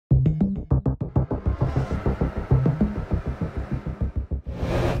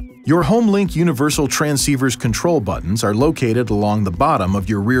Your HomeLink Universal Transceiver's control buttons are located along the bottom of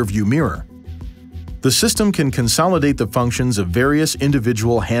your rearview mirror. The system can consolidate the functions of various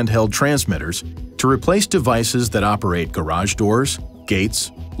individual handheld transmitters to replace devices that operate garage doors,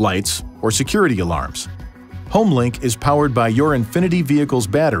 gates, lights, or security alarms. HomeLink is powered by your INFINITI vehicle's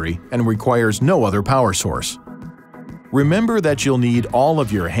battery and requires no other power source. Remember that you'll need all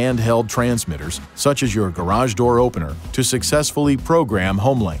of your handheld transmitters, such as your garage door opener, to successfully program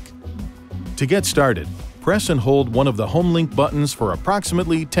HomeLink. To get started, press and hold one of the HomeLink buttons for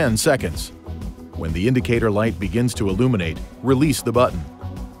approximately 10 seconds. When the indicator light begins to illuminate, release the button.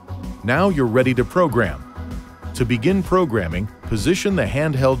 Now you're ready to program. To begin programming, position the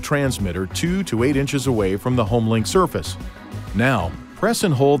handheld transmitter 2 to 8 inches away from the HomeLink surface. Now, press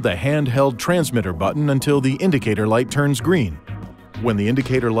and hold the handheld transmitter button until the indicator light turns green. When the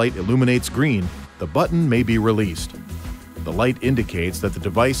indicator light illuminates green, the button may be released. The light indicates that the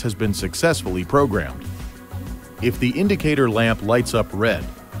device has been successfully programmed. If the indicator lamp lights up red,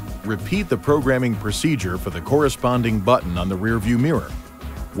 repeat the programming procedure for the corresponding button on the rearview mirror.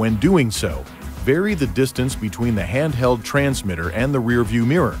 When doing so, vary the distance between the handheld transmitter and the rearview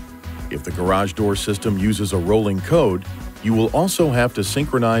mirror. If the garage door system uses a rolling code, you will also have to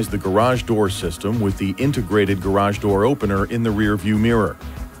synchronize the garage door system with the integrated garage door opener in the rearview mirror.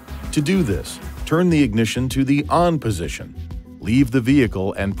 To do this, turn the ignition to the on position. Leave the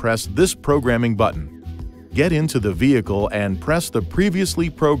vehicle and press this programming button. Get into the vehicle and press the previously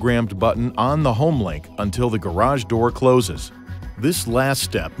programmed button on the HomeLink until the garage door closes. This last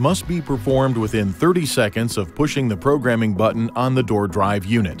step must be performed within 30 seconds of pushing the programming button on the door drive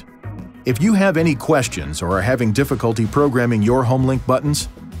unit. If you have any questions or are having difficulty programming your HomeLink buttons,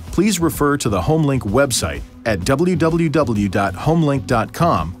 please refer to the HomeLink website at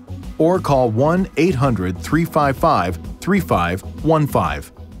www.homelink.com or call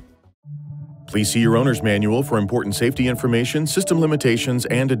 1-800-355-3515. Please see your owner's manual for important safety information, system limitations,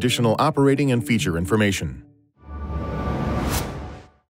 and additional operating and feature information.